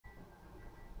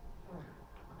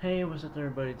Hey, what's up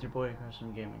everybody, it's your boy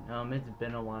Coziestroom Gaming. It's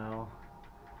been a while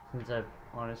since I've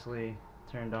honestly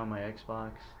turned on my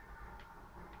Xbox.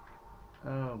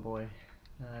 Oh boy,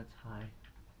 that's high.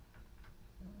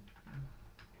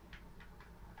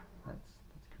 That's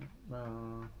kind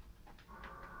of,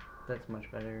 that's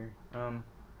much better. As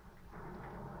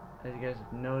you guys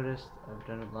have noticed, I've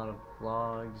done a lot of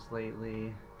vlogs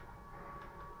lately,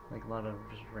 like a lot of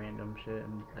just random shit,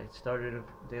 and I started a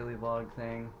daily vlog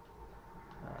thing.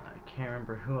 I can't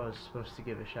remember who I was supposed to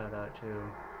give a shout out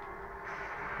to,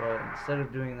 but instead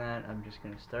of doing that, I'm just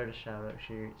gonna start a shout out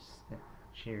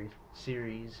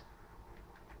series.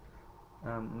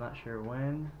 I'm not sure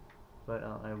when, but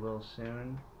I will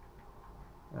soon.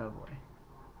 Oh boy.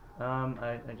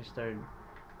 I just started.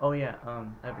 Oh yeah. I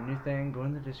have a new thing. Go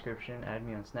in the description. Add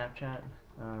me on Snapchat,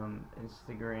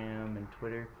 Instagram, and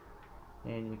Twitter.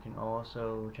 And you can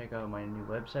also check out my new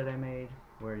website I made,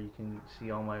 where you can see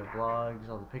all my vlogs,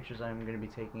 all the pictures I'm going to be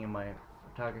taking in my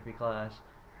photography class,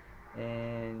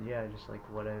 and yeah, just like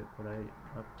what I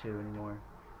up to anymore.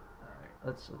 Alright,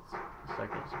 let's start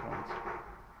getting some points.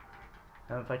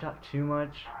 If I talk too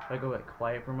much, if I go like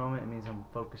quiet for a moment, it means I'm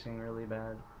focusing really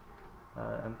bad.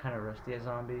 I'm kind of rusty at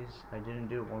zombies. I didn't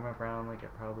do a warm-up round like I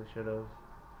probably should have.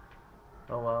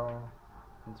 Oh well,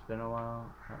 it's been a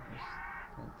while.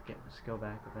 Let's get my skill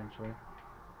back eventually.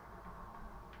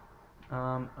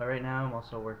 Right now I'm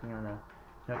also working on a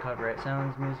no copyright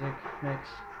sounds music mix,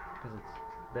 because it's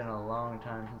been a long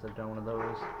time since I've done one of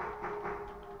those.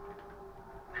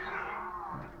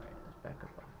 Alright, let's back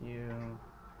up off you.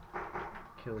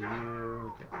 Kill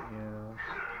you, kill you.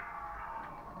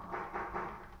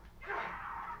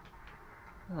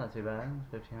 Not too bad,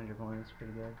 1500 points,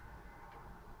 pretty good.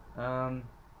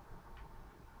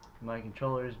 My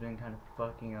controller's been kind of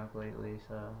fucking up lately,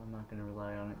 so I'm not gonna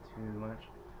rely on it too much.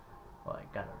 Well, I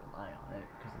gotta rely on it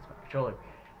because it's my controller.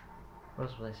 What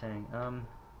else was I saying? I'm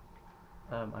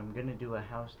gonna do a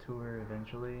house tour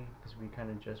eventually because we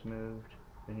kind of just moved.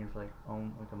 Been here for like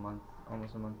a month,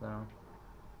 almost a month now.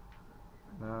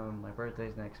 My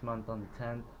birthday's next month on the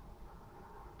 10th.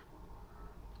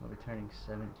 I'll be turning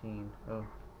 17. Oh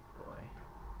boy.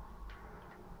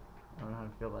 I don't know how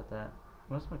to feel about that.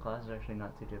 Most of my classes are actually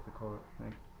not too difficult,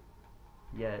 like,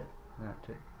 yet. Not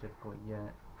too difficult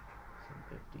yet.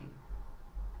 750.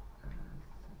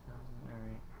 10,000,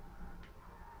 alright.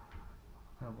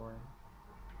 Oh boy.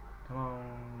 Come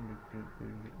on. Ooh,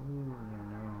 no.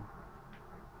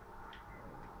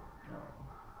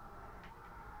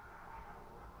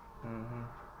 No.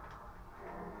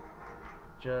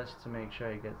 Just to make sure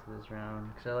I get to this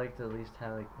round, because I like to at least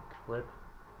have like a clip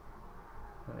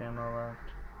of ammo left.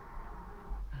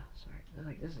 Oh, sorry,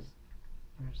 like this is.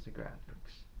 Here's the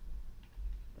graphics.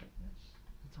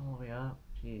 It's all the way up.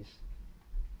 Jeez.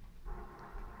 I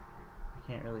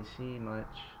can't really see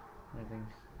much.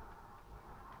 Everything's.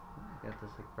 Got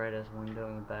this like bright ass window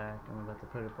in the back. I'm about to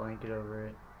put a blanket over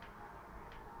it.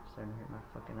 Starting to hurt my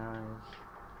fucking eyes.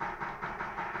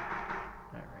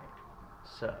 Alright.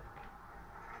 Suck.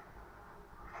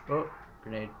 Oh,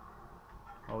 grenade.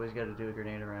 Always gotta do a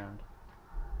grenade around.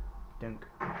 Dunk.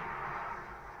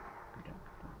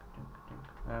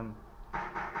 I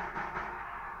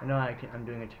know I'm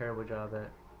doing a terrible job at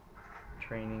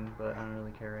training, but I don't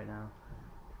really care right now.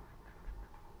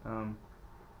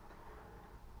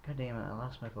 God damn it, I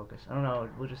lost my focus. I don't know,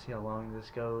 we'll just see how long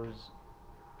this goes.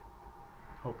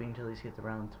 Hoping to at least get to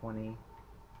round 20.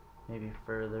 Maybe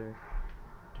further,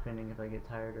 depending if I get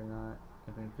tired or not.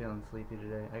 I've been feeling sleepy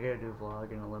today. I gotta do a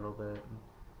vlog in a little bit.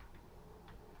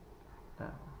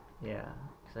 Yeah,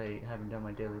 because I haven't done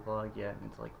my daily vlog yet,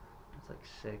 and it's like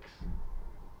 6.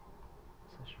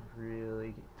 So I should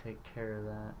really take care of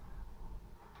that.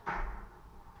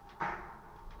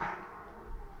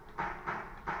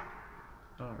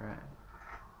 Alright.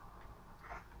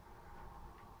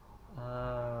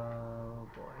 Oh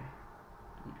boy.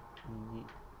 Yeet.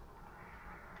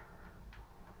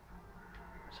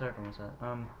 Sorry for what's that.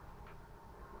 Damn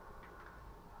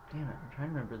it, I'm trying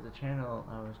to remember the channel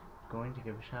I was going to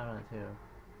give a shout out to.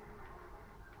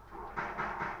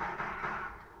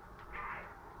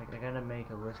 Like, I gotta make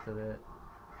a list of it.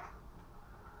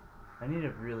 I need to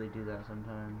really do that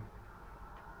sometime.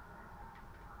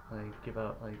 Like, give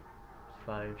out like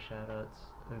 5 shout outs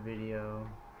a video.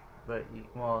 But,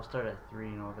 well, I'll start at 3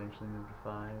 and I'll eventually move to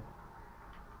 5.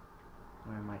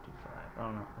 Or I might do 5. I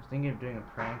don't know. I was thinking of doing a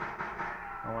prank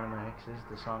on one of my exes,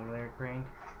 the song lyric prank.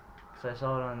 So I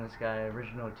saw it on this guy,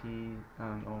 Original T,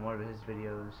 on one of his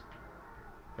videos,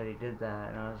 that he did that,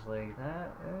 and I was like,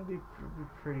 that would be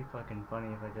pretty fucking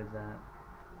funny if I did that.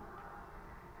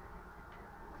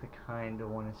 I kind of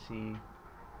want to see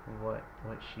what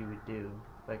she would do.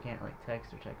 But I can't like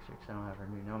text her because I don't have her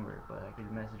new number. But I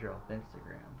could message her off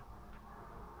Instagram.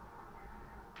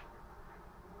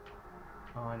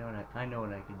 Oh, I know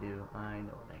what I could do.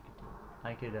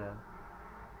 I could get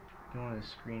one of the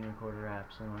screen recorder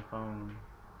apps on my phone.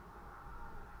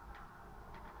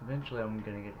 Eventually, I'm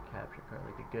gonna get a capture card,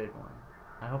 like a good one.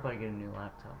 I hope I get a new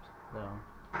laptop though.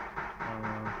 I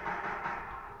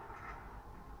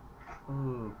don't know.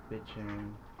 Ooh,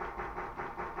 bitchin'.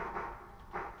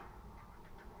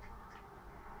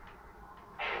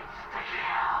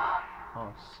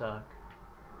 Oh, suck.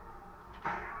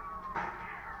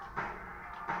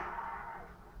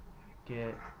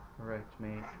 Get wrecked,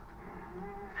 mate.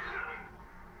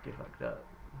 Get fucked up.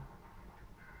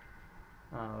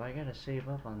 Oh, I gotta save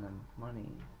up on the money,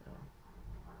 though.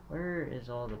 Where is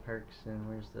all the perks and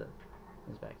where's the...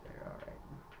 It's back there, alright.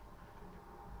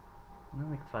 I'm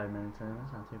like 5 minutes in,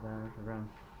 that's not too bad. Around,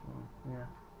 yeah,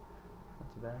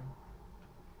 not too bad.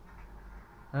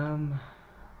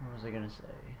 What was I gonna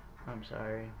say? I'm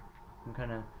sorry. I'm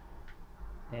kinda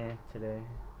today.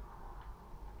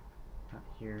 Not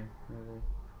here, really.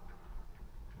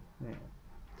 Man,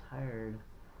 tired.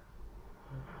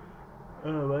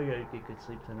 Oh, I gotta get good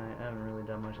sleep tonight. I haven't really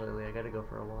done much lately. I gotta go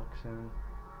for a walk soon.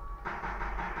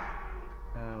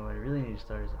 What I really need to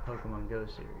start is a Pokemon Go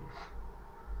series.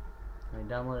 I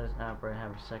downloaded this app where I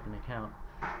have a second account.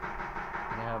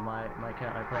 I have my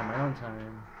account I play on my own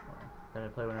time, that I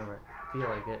play whenever I feel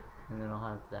like it, and then I'll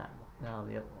have that. Then I'll have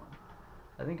the other one.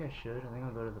 I think I should. I think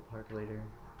I'll go to the park later.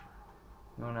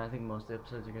 No, and I think most of the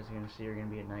episodes you guys are going to see are going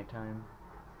to be at nighttime.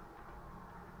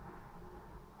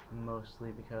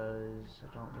 Mostly because I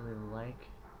don't really like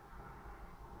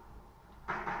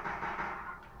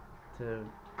to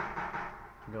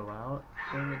go out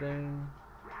during the day.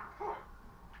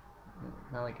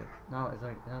 Not like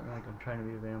I'm trying to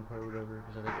be a vampire or whatever,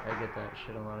 because I get that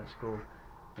shit a lot at school.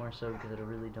 More so because I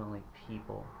really don't like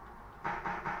people. I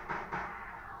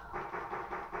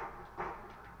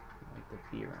like to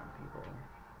be around people.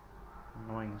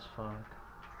 Annoying as fuck.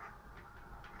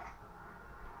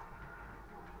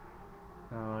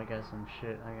 Oh, I got some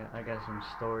shit. I got some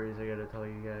stories I gotta tell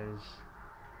you guys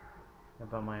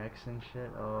about my ex and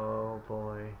shit. Oh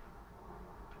boy,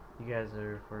 you guys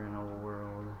are for in a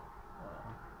world.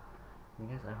 You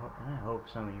guys, I hope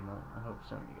some of you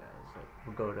guys like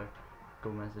will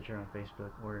go message her on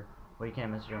Facebook, or well, you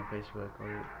can't message her on Facebook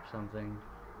or something,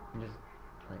 and just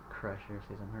like crush her,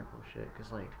 say some hurtful shit,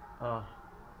 cause like, oh,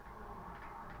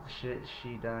 the shit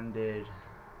she done did.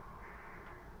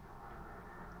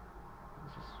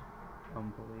 It's just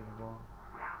unbelievable.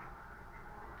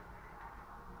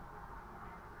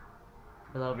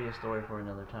 But that'll be a story for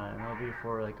another time. That'll be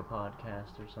for like a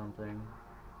podcast or something.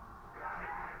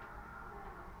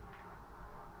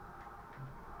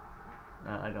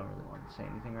 I don't really want to say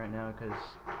anything right now because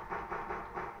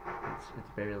it's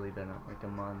barely been like a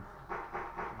month. I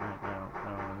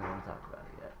don't really want to talk about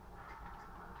it yet.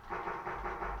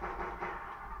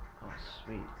 Oh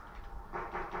sweet.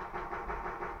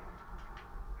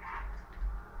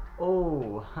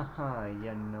 Oh, haha,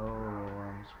 yeah, no,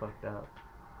 I'm just fucked up.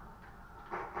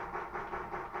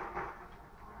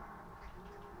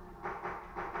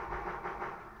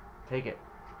 Take it.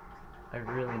 I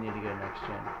really need to get a next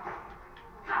gen.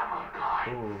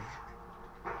 Ooh.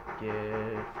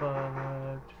 Get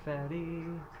fucked, fatty.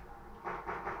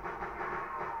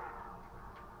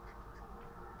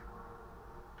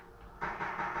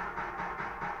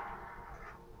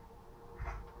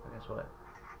 Guess what?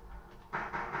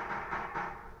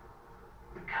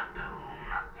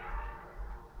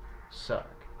 Suck.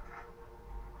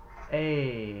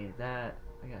 Hey, that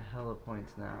I got hella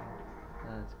points now.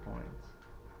 That's points.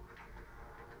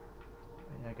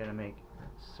 I gotta make a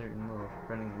certain little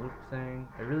running loop thing.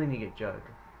 I really need to get Jug.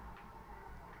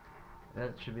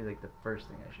 That should be like the first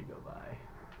thing I should go buy.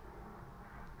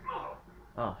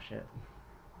 Oh shit.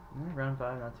 Round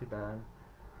 5, not too bad.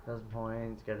 1,000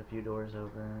 points, got a few doors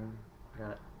open.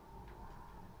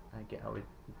 I get with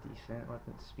decent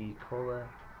weapon speed. Cola.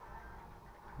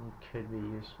 It could be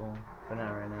useful, but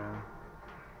not right now.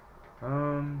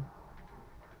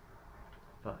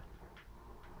 Fuck.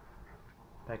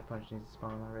 Pack punch needs to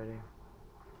spawn already.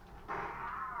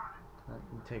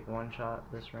 You take one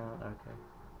shot this round? Okay.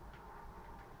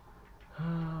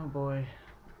 Oh boy.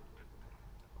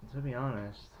 To be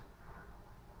honest,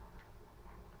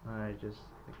 I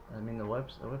mean the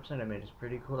website I made is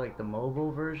pretty cool. Like the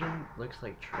mobile version looks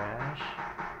like trash.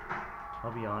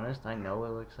 I'll be honest, I know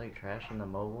it looks like trash on the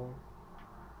mobile,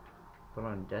 but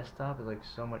on desktop it looks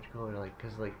so much cooler. Like,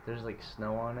 cause like there's like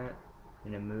snow on it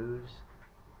and it moves.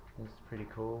 It's pretty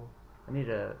cool. I need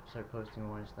to start posting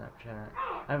more on Snapchat.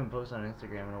 I haven't posted on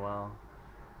Instagram in a while.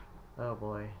 Oh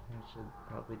boy, I should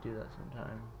probably do that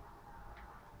sometime.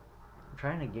 I'm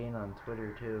trying to gain on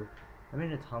Twitter too. I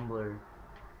made a Tumblr.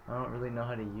 I don't really know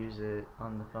how to use it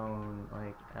on the phone,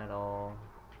 like, at all.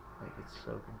 Like, it's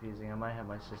so confusing. I might have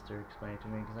my sister explain it to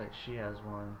me, because, like, she has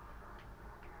one.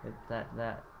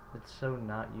 It's so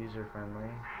not user-friendly.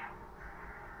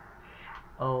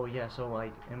 Oh, yeah, so,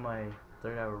 like, in my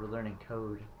third hour, we're learning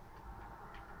code.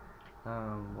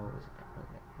 What was it?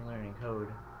 We're learning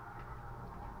code.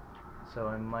 So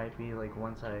I might be, like,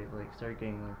 once I, like, start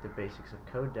getting, like, the basics of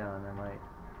code down, I might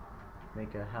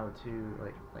make a how-to,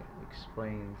 like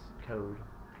explains code.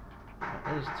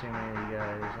 There's too many of you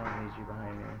guys. I don't need you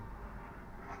behind me.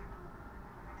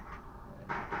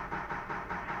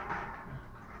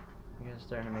 You guys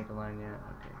starting to make a line yet?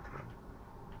 Okay, cool.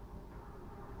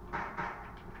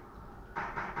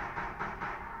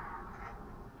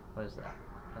 What is that?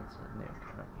 That's a nuke.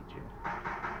 I don't need you.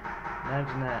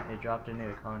 Imagine that. It dropped a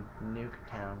nuke on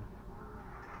Nuketown.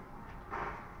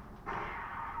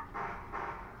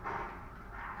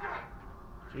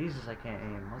 Jesus, I can't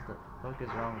aim. What the fuck is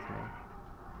wrong with me?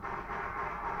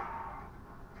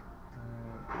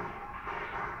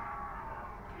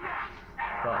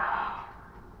 Fuck.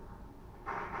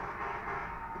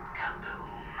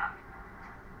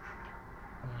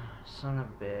 Son of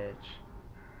a bitch.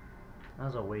 That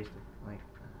was a waste of, like...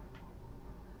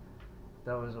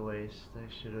 That was a waste. I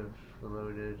should have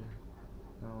reloaded.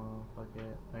 Oh well, fuck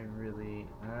it. I really...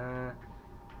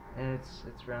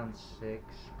 It's round 6.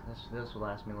 This will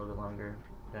last me a little bit longer.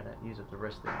 Gotta use up the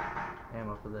rest of the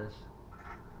ammo for this.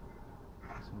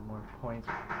 Some more points.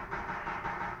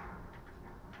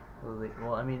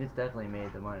 Well, I mean, it's definitely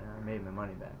made the money. I made my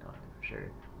money back on it for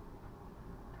sure.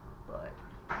 But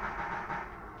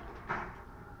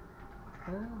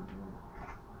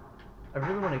I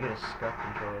really want to get a scuff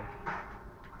controller.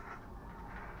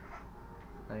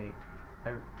 Like,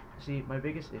 see, my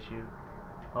biggest issue.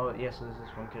 Oh yeah, so there's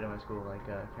this one kid at my school, like,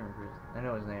 I can't remember I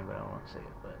know his name, but I don't want to say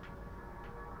it, but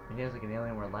he has, like, an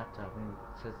Alienware laptop, and he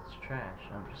says it's trash.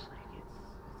 I'm just like,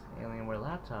 it's an Alienware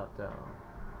laptop, though.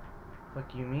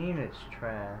 Fuck you mean it's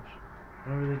trash? I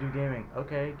don't really do gaming.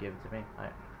 Okay, give it to me.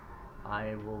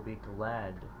 I will be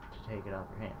glad to take it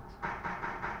off your hands.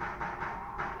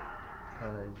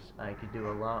 Because I could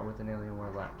do a lot with an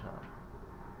Alienware laptop.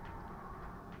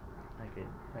 I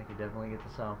could definitely get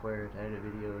the software to edit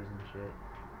videos and shit.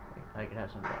 I could have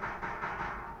some fun.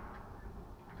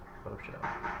 Oh, show.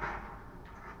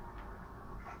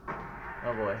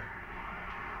 Oh boy.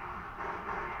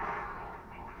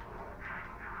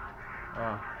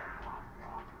 Oh.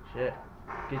 Shit.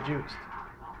 Get jukes.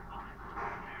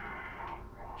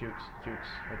 Jukes.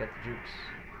 I got the jukes.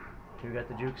 You got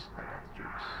the jukes? I got the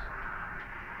jukes.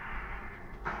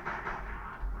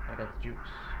 I got the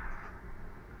jukes.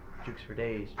 Jukes for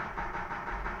days.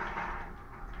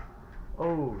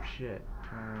 Oh shit.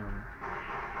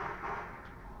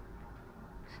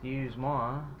 Excuse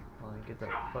moi while I get the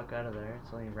fuck out of there.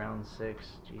 It's only round 6.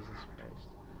 Jesus Christ.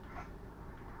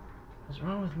 What's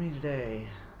wrong with me today?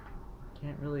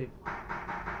 Can't really.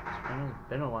 I know it's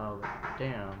been a while, but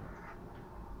damn.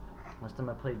 Last time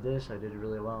I played this, I did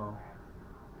really well.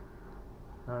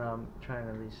 I don't know, I'm trying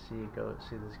to at least see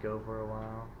this go for a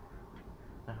while.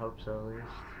 I hope so, at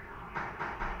least.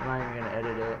 I'm not even gonna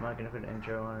edit it. I'm not gonna put an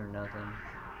intro on or nothing.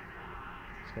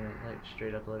 It's gonna, like,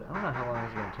 straight upload it. I don't know how long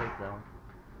it's gonna take though,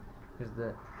 because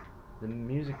the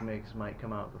music mix might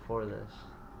come out before this.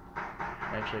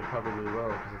 Actually, it probably will,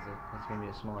 because it's gonna be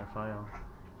a smaller file.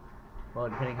 Well,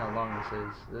 depending how long this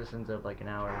is. This ends up like an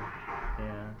hour.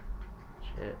 Yeah.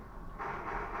 Shit.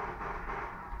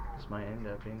 This might end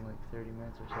up being like 30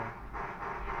 minutes or so.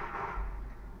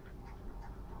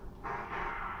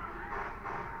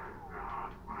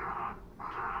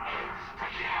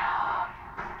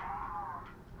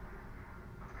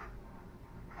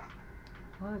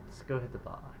 Let's go hit the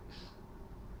box.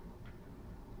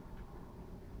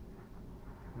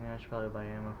 Yeah, I should probably buy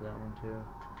ammo for that one too.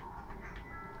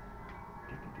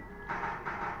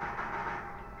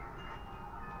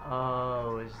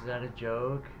 Oh, is that a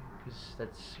joke? Because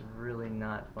that's really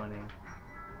not funny.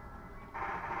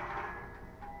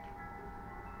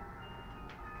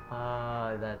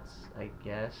 That's, I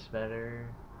guess,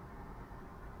 better.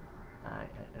 I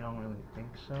don't really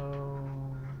think so.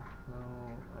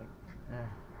 No,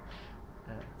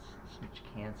 it's so much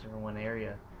cancer in one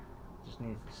area. It just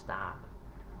needs to stop.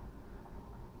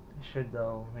 I should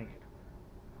though, like,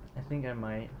 I think I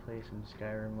might play some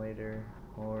Skyrim later,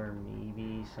 or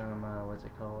maybe some, what's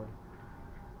it called?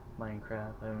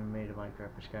 Minecraft. I haven't made a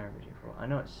Minecraft for Skyrim video for a while. I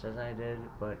know it says I did,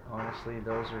 but honestly,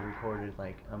 those were recorded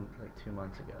like 2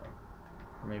 months ago,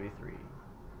 or maybe 3.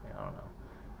 Yeah, I don't know,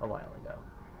 a while ago.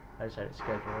 I just had it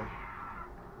scheduled.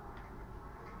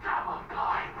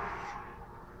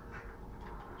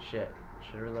 Shit,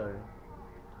 should have reloaded.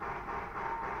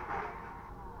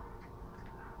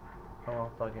 Oh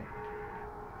well, fuck it.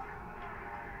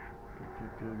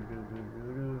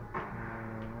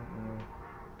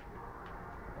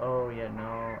 Oh yeah,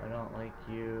 no, I don't like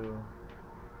you.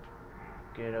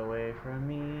 Get away from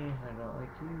me, I don't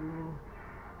like you.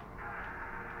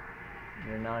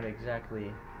 You're not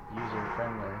exactly user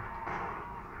friendly.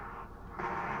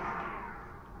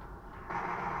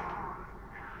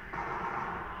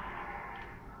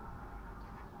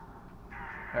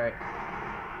 Alright.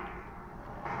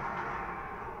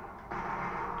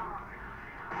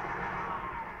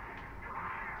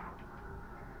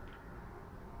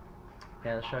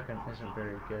 Yeah, the shotgun isn't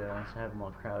very good unless I have them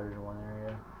all crowded in one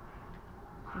area.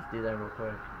 Let's do that real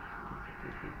quick.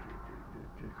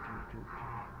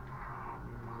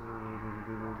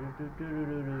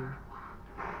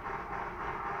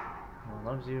 No one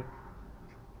loves you.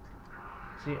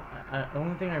 See, the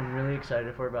only thing I'm really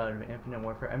excited for about Infinite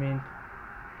Warfare, I mean,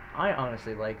 I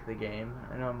honestly like the game.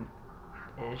 I know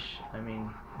ish. I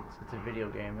mean, it's a video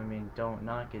game. I mean, don't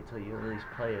knock it till you at least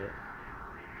play it.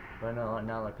 But I know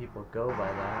not a lot of people go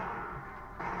by that.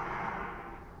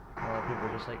 A lot of people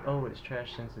are just like, oh, it's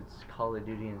trash since it's Call of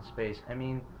Duty in space. I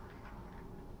mean,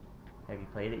 have you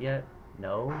played it yet?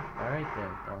 No? Alright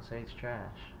then, don't say it's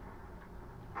trash.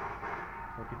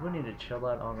 Well, people need to chill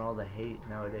out on all the hate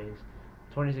nowadays.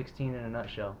 2016 in a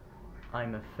nutshell.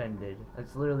 I'm offended.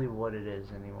 That's literally what it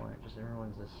is anymore. Just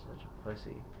everyone's just such a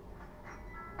pussy.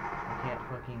 I can't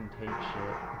fucking take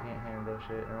shit. I can't handle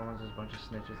shit. Everyone's just a bunch of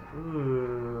snitches.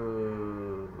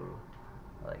 Ooh.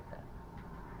 I like that.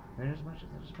 And there's a bunch of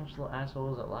little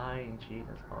assholes that lie and cheat.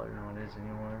 That's all everyone is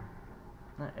anymore.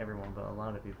 Not everyone, but a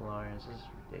lot of people are. It's just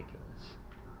ridiculous.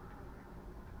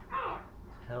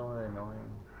 It's hella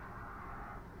annoying.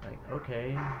 Like,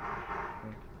 okay.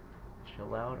 Like,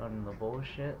 chill out on the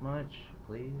bullshit much,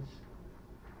 please.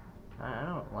 I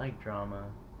don't like drama.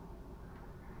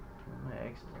 My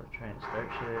exes are trying to start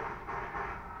shit.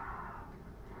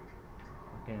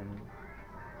 Fucking.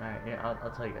 Alright, yeah,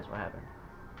 I'll tell you guys what happened.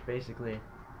 Basically,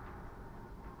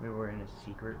 we were in a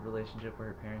secret relationship where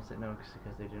her parents didn't know because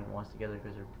they didn't want us together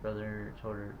because her brother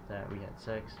told her that we had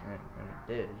sex, and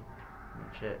we did. I mean,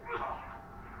 shit.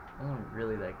 It wasn't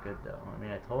really that good though. I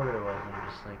mean, I told her it was, and I'm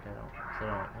just like, I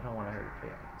don't want to hurt her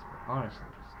feelings. But honestly,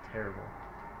 it's terrible.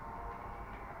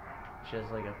 She has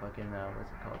like a fucking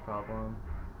what's it called, problem.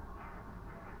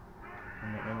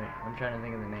 I'm trying to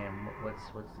think of the name. What's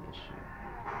the issue?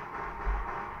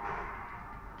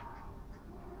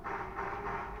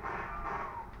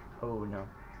 Oh no.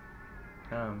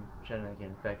 She had like an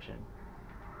infection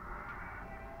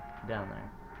down there.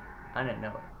 I didn't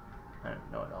know it. I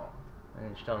didn't know it all. And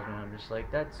then she tells me, I'm just like,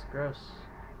 that's gross.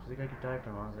 She's like, I could die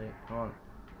from it. I was like, come on.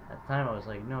 At the time I was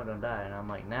like, no, don't die. And I'm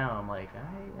like, now I'm like,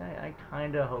 I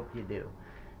kinda hope you do.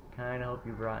 Kinda hope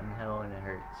you rot in hell and it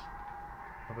hurts.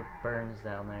 Hope it burns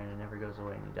down there and it never goes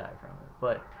away and you die from it.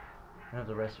 But I hope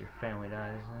the rest of your family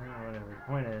dies. Whatever. The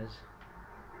point is,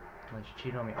 like, she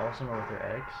cheated on me all summer with her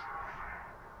ex.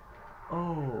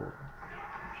 Oh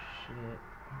shit.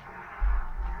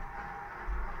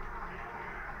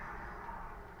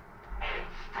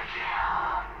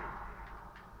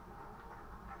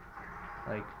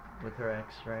 Like, with her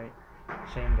ex, right?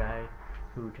 Same guy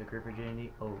who took her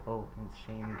virginity. Oh, and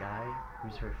same guy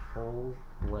who's her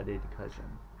full-blooded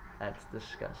cousin. That's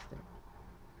disgusting.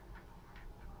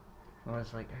 I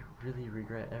was like, I really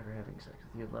regret ever having sex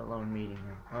with you, let alone meeting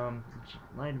her. She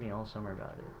lied to me all summer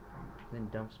about it. Then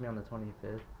dumps me on the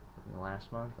 25th of the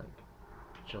last month, like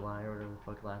July or whatever the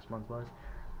fuck last month was.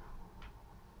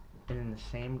 And then the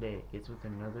same day, gets with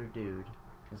another dude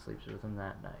and sleeps with him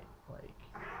that night. Like,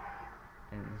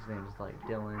 and his name's like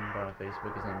Dylan, but on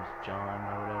Facebook his name's John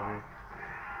or whatever.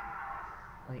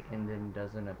 Like, and then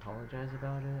doesn't apologize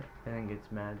about it, and then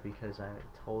gets mad because I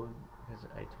told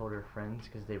her friends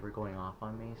because they were going off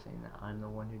on me, saying that I'm the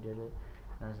one who did it,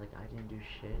 and I was like, I didn't do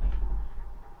shit.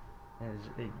 And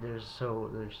there's so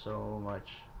much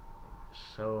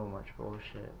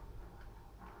bullshit,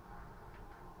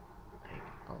 like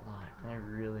a lot. And I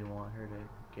really want her to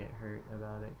get hurt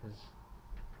about it because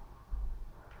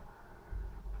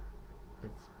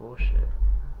it's bullshit.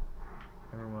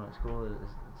 Everyone at school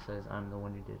says I'm the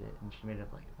one who did it, and she made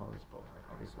up like all this bullshit,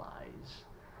 all these lies.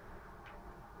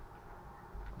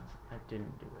 I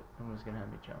didn't do it. Someone's gonna have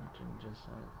me jumped and just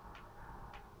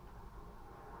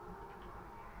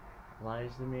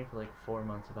lies to me for like 4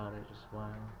 months about it. Just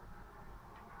wow.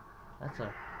 That's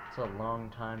a long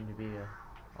time to be a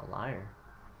liar.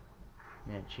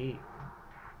 Man, cheat.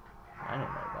 I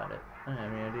didn't know about it. I didn't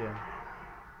have any idea.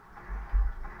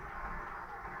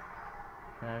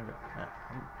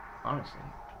 Honestly,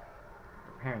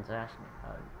 if parents ask me,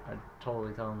 I'd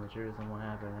totally tell them the truth and what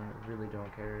happened. I really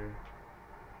don't care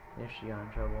if she got in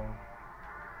trouble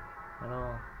at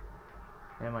all.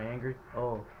 Am I angry?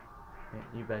 Oh,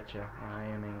 you betcha. I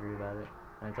am angry about it.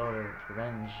 I told her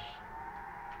revenge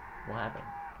will happen.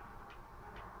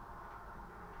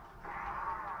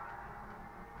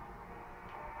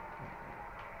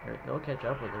 They'll catch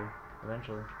up with her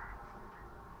eventually.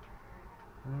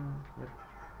 Yep.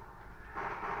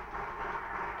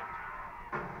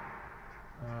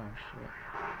 Oh shit.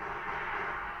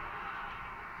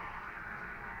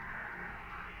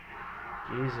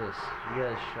 Jesus, you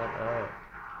guys shut up.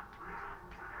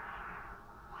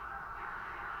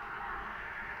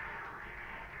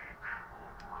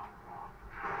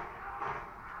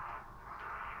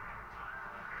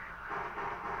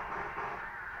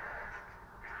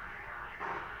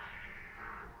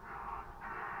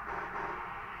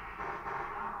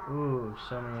 Ooh,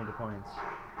 so many points.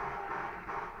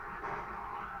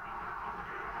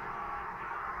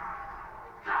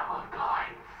 Double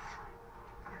points.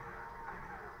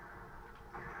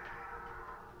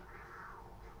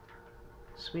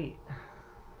 Sweet.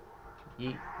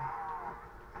 Yeet.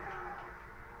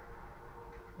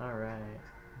 Alright.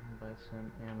 Buy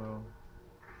some ammo.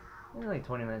 Maybe like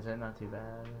 20 minutes in, not too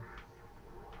bad.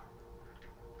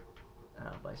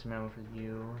 I'll buy some ammo for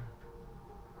you.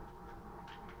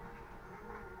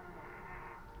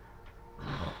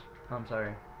 I'm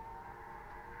sorry.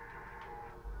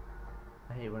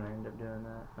 I hate when I end up doing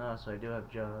that. Oh, so I do have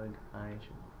Jug. I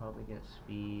should probably get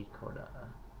Speed Coda.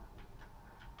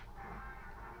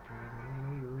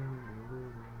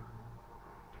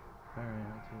 Alright,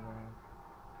 not too bad.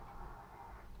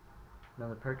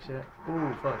 Another perks yet?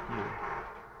 Ooh, fuck you.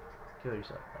 Kill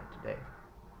yourself like today.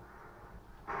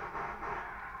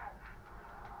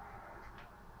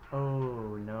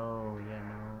 Oh, no, yeah,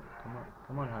 no.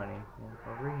 Come on, honey.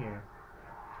 Yeah, over here.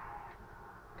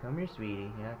 Come here,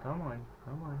 sweetie. Yeah, come on. I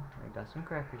got some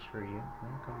crackers for you.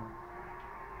 Yeah, come on.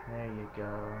 There you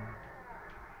go.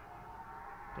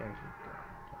 There you go.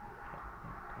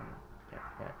 Yeah, come on.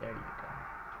 Yeah, there you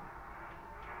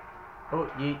go. Oh,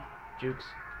 yeet. Jukes.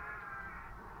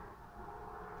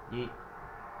 Yeet.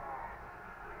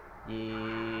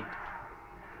 Yeet.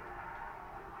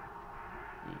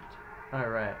 Yeet.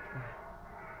 Alright.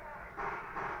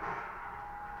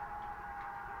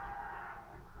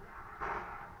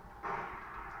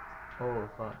 Oh,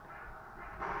 fuck.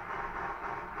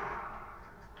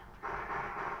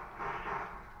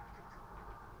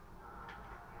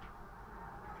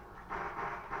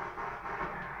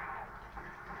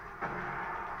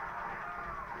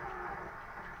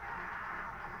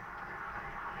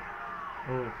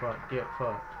 Oh, fuck. Get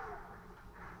fucked.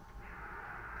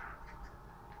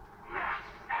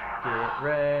 Get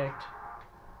wrecked.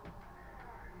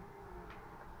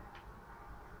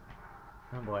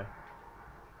 Oh boy.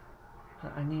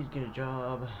 I need to get a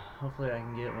job. Hopefully I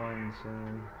can get one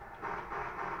soon.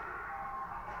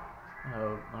 I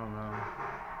hope. I don't know.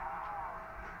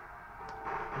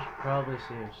 I should probably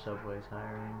see if Subway's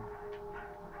hiring.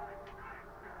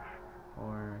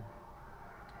 Or,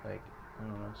 like, I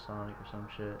don't know, Sonic or some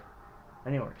shit. I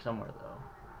need to work somewhere though.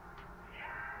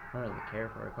 I don't really care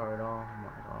for a car at all. I'm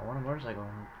like, oh, I want a motorcycle. I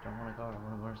don't want a car, I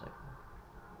want a motorcycle.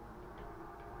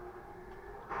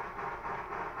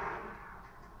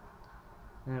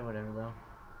 Whatever though.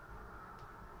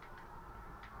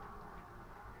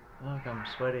 Look, I'm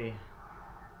sweaty.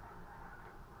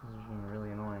 This is being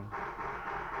really annoying.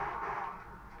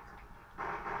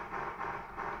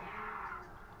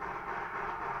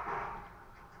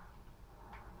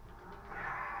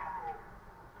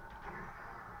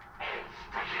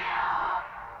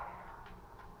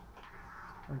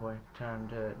 Oh boy, time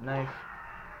to knife.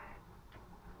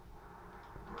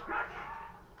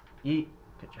 Yeet!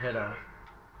 Get your head off.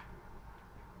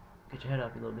 Get your head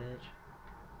off, you little bitch.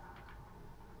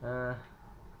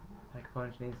 Pack a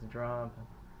punch needs to drop.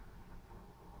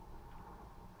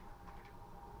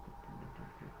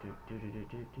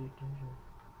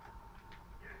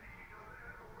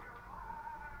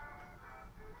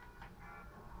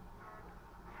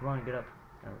 Come on, get up.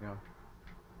 There we go.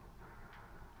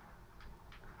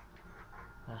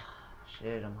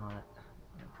 Shit, I'm hot.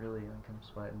 Really, like, I'm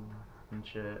sweating and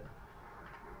shit.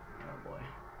 Oh boy.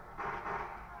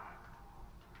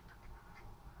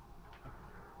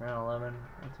 Round 11,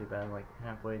 not too bad, like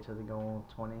halfway to the goal,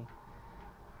 20.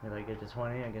 If I get to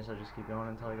 20, I guess I'll just keep going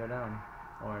until I go down.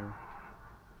 Or,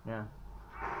 yeah.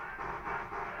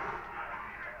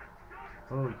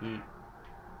 Oh, yeet.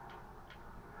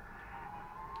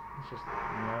 It's just,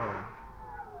 no.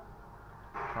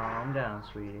 Calm down,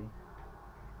 sweetie.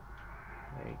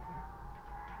 There you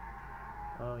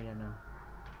go. Oh, yeah, no.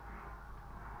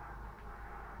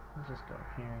 Let's just go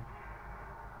up here.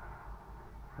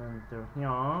 And through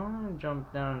here,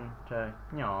 jump down to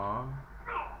here.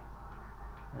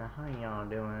 How y'all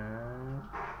doing?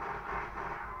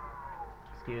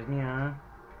 Excuse me, huh?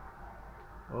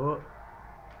 Oh,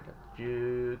 got the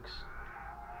jukes.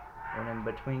 Run in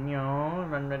between y'all,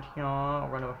 run right here,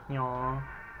 run over here.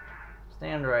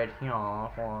 Stand right here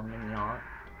for a minute.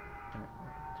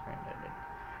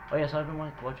 Oh yeah, so I've been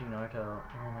watching Naruto.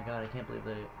 Oh my god, I can't believe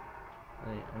they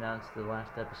announced the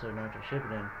last episode of Naruto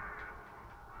Shippuden.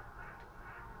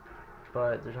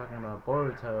 But they're talking about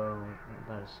BO2,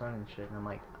 about his son and shit, and I'm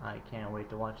like, I can't wait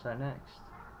to watch that next.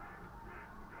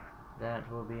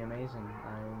 That will be amazing.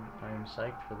 I'm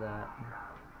psyched for that.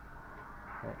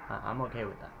 I'm okay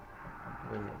with that. I'm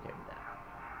really okay with that.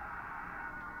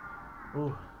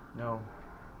 Ooh, no.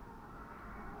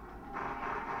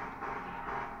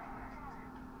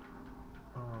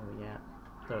 Oh yeah,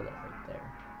 throw that right there.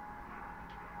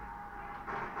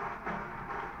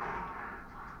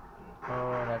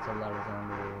 Oh, that's a lot of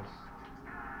zombies.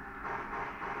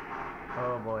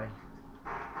 Oh boy.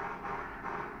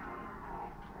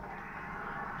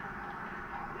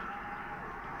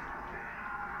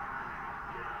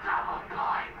 Double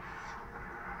points.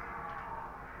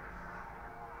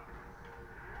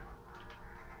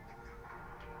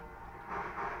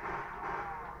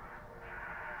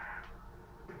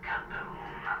 Kaboom.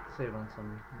 Save on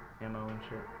some ammo and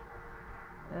shit.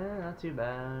 Not too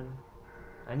bad.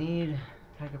 I need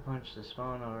Pack-a-Punch to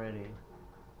spawn already.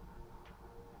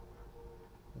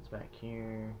 What's back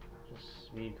here? Just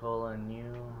Speed Cola and you,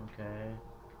 okay.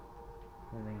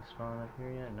 Anything spawn up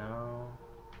here yet? No.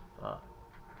 Fuck.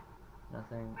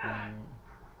 Nothing. Alright.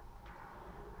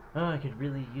 Oh, I could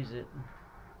really use it.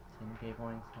 10k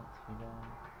points, not too bad.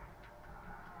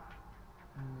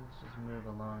 Let's just move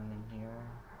along in here.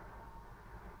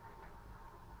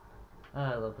 Oh,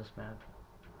 I love this map.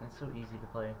 It's so easy to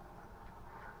play.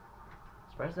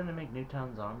 Surprised they didn't make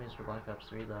Nuketown zombies for Black Ops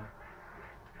 3 though.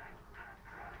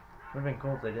 Would've been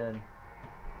cool if they did.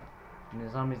 I mean,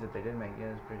 the zombies that they did make,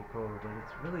 yeah, it's pretty cool, but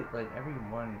it's really, like, every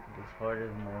one gets harder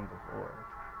than the one before.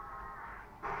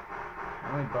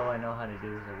 The only bow I know how to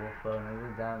do is the wolf bow, and I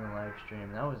did that in the live stream.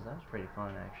 That was pretty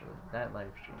fun, actually. That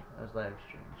live stream. Those live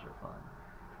streams were fun.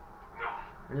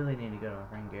 Really need to go to my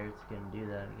friend Garrett's again and do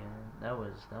that again. That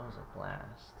was a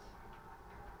blast.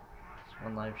 Just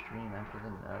one live stream after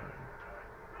another.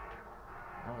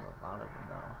 That was a lot of them,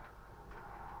 though.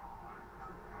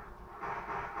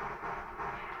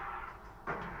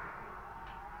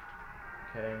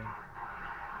 Okay.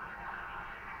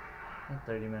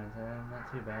 30 minutes in,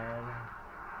 not too bad.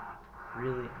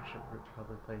 Really, I should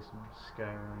probably play some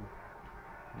Skyrim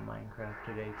and Minecraft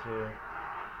today too.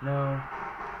 No,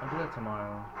 I'll do that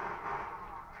tomorrow.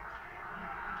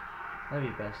 That'd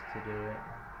be best to do it.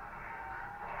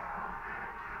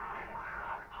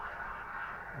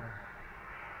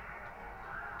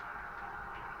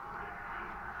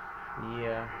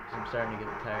 Yeah, 'cause I'm starting to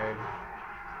get tired.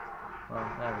 Well,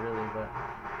 not really, but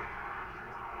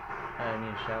I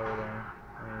need a shower there.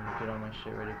 I need to get all my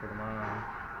shit ready for tomorrow.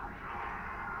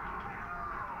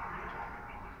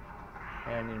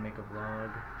 And I need to make a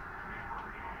vlog.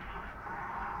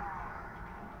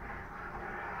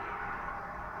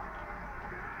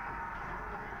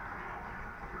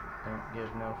 Don't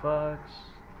give no fucks.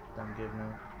 Don't give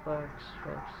no fucks.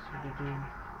 Fucks.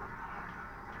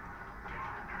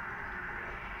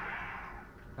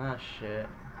 Ah, shit.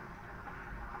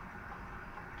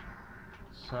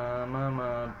 Son of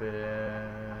a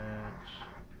bitch.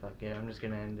 Fuck yeah, I'm just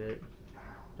gonna end it.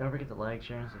 Don't forget to like,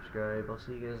 share, and subscribe. I'll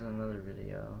see you guys in another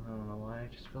video. I don't know why, I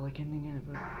just feel like ending it,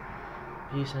 but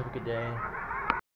peace, have a good day.